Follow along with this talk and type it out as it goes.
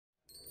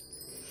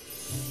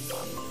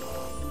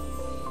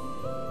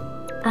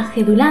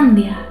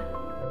Ajedulandia.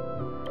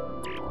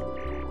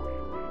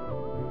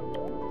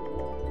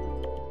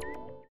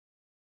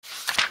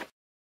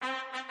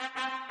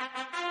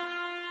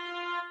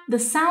 The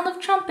sound of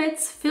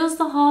trumpets fills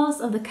the halls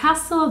of the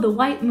Castle of the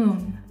White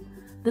Moon.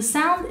 The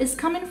sound is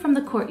coming from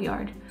the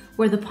courtyard,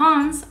 where the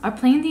pawns are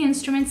playing the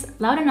instruments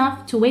loud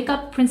enough to wake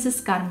up Princess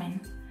Carmen,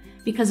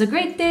 because a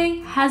great day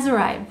has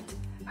arrived,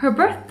 her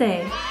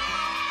birthday!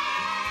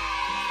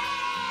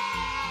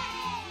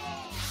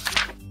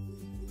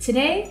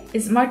 Today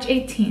is March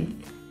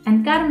 18th,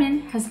 and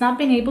Carmen has not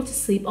been able to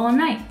sleep all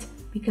night,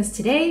 because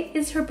today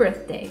is her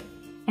birthday,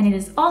 and it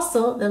is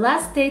also the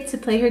last day to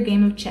play her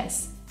game of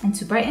chess, and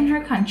to brighten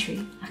her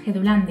country,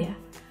 Ajedulandia,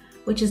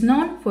 which is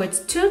known for its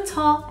 2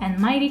 tall and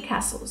mighty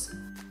castles.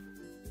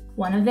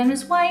 One of them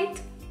is white,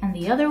 and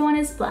the other one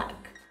is black.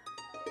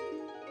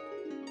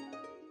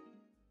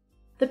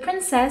 The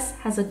princess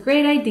has a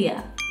great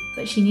idea,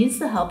 but she needs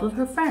the help of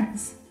her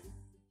friends.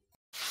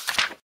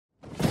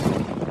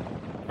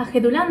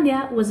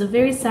 Ajedulandia was a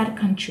very sad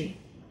country.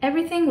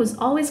 Everything was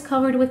always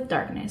covered with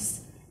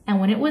darkness,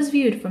 and when it was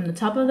viewed from the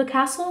top of the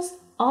castles,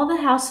 all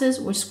the houses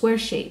were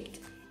square-shaped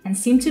and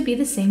seemed to be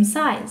the same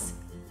size.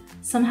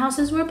 Some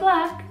houses were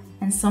black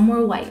and some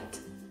were white.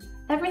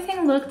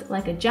 Everything looked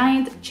like a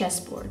giant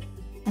chessboard,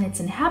 and its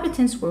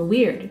inhabitants were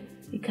weird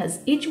because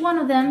each one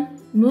of them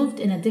moved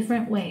in a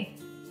different way.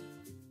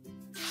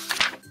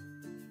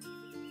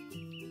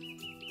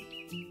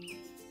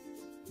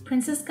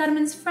 Princess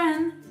Carmen's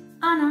friend,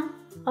 Ana,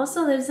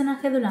 also lives in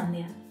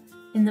Ajedulandia,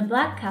 in the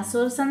Black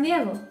Castle of San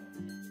Diego.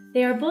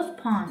 They are both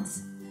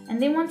pawns, and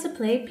they want to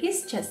play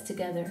peace chess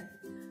together,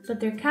 but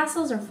their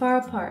castles are far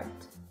apart.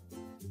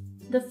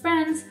 The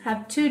friends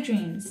have 2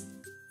 dreams.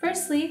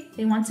 Firstly,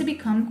 they want to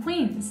become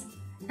queens,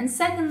 and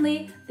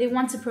secondly, they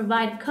want to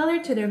provide color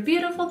to their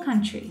beautiful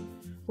country,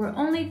 where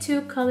only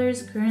 2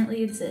 colors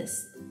currently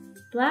exist,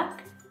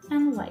 black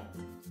and white.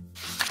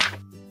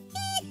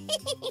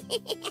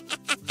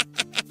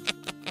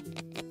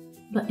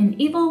 But an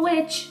evil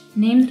witch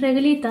named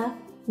Reglita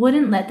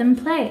wouldn't let them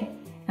play,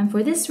 and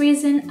for this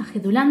reason,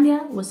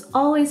 Ajedulandia was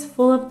always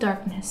full of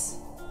darkness.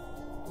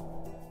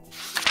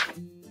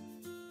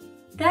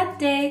 That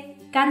day,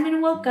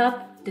 Carmen woke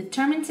up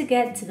determined to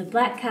get to the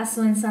Black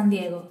Castle in San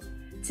Diego,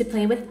 to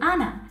play with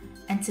Ana,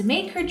 and to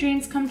make her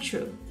dreams come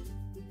true.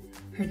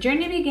 Her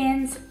journey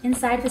begins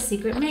inside the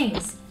secret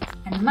maze,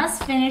 and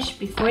must finish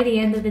before the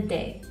end of the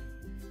day.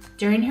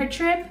 During her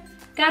trip,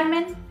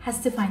 Carmen has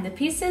to find the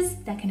pieces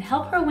that can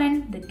help her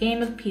win the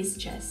game of peace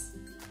chess.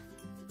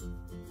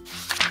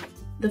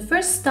 The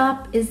first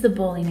stop is the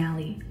bowling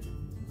alley,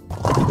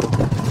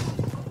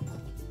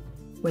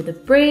 where the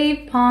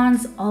brave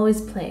pawns always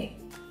play.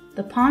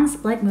 The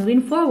pawns like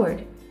moving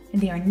forward,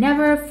 and they are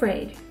never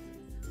afraid.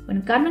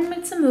 When Carmen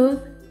makes a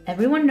move,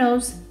 everyone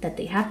knows that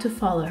they have to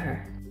follow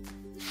her.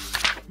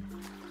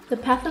 The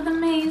path of the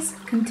maze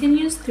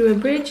continues through a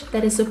bridge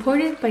that is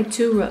supported by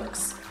 2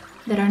 rooks,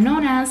 that are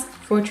known as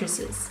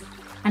fortresses,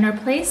 and are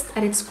placed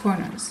at its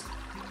corners.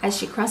 As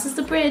she crosses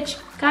the bridge,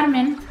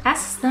 Carmen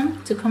asks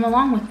them to come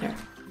along with her.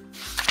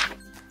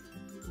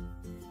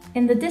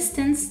 In the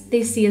distance,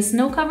 they see a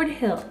snow-covered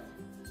hill,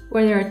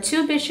 where there are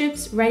 2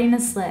 bishops riding a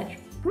sled.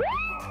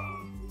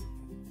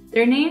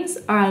 Their names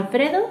are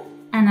Alfredo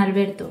and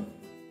Alberto,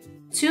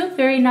 2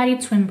 very naughty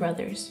twin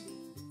brothers.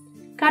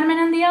 Carmen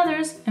and the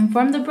others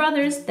inform the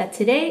brothers that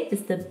today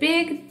is the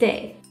big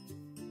day.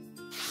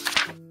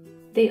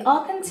 They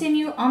all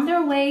continue on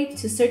their way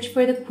to search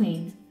for the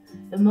queen,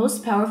 the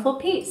most powerful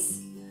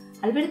piece.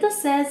 Alberto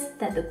says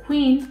that the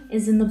queen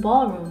is in the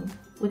ballroom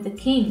with the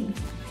king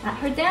at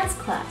her dance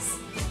class,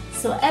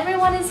 so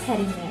everyone is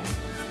heading there.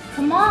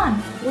 "Come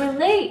on, we're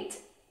late,"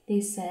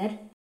 they said.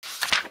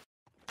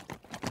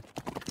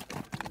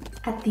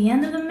 At the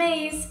end of the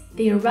maze,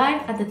 they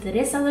arrive at the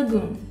Teresa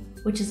Lagoon,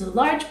 which is a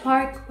large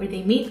park where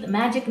they meet the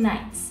magic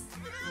knights.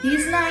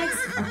 These knights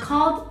are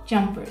called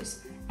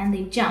jumpers, and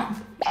they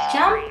jump,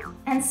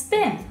 and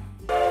spin.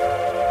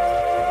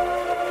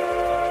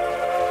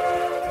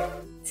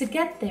 To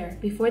get there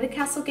before the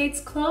castle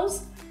gates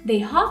close, they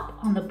hop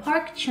on the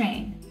park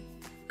train.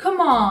 "Come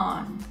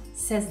on,"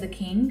 says the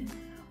king.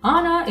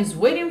 "Ana is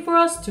waiting for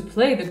us to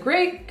play the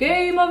great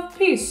game of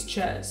peace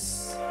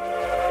chess."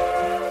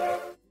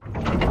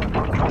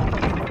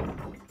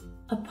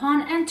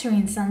 Upon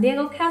entering San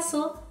Diego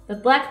Castle, the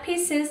black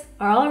pieces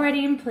are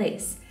already in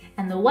place,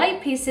 and the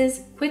white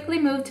pieces quickly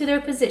move to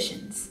their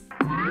positions.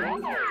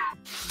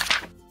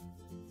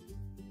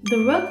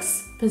 The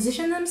rooks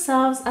position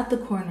themselves at the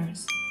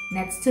corners,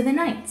 next to the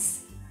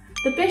knights.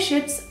 The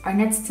bishops are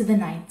next to the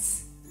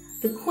knights.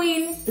 The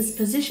queen is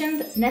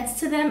positioned next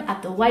to them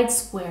at the white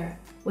square,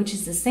 which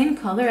is the same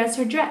color as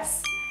her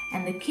dress,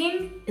 and the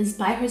king is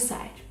by her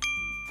side.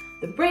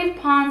 The brave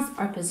pawns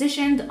are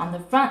positioned on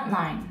the front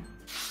line.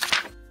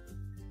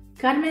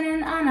 Carmen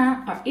and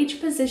Ana are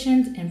each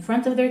positioned in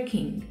front of their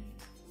king.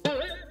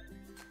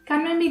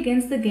 Carmen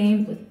begins the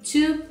game with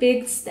 2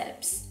 big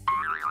steps,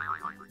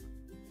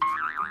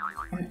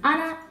 and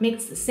Ana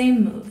makes the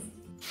same move.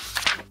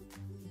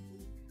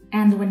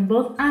 And when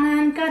both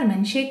Ana and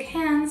Carmen shake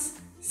hands,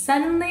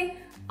 suddenly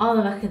all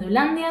of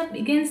Ajedulandia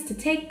begins to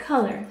take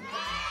color.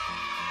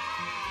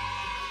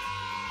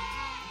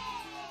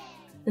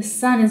 The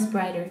sun is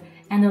brighter,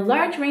 and a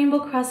large rainbow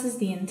crosses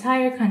the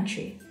entire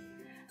country,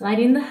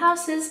 lighting the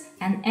houses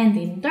and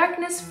ending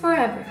darkness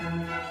forever.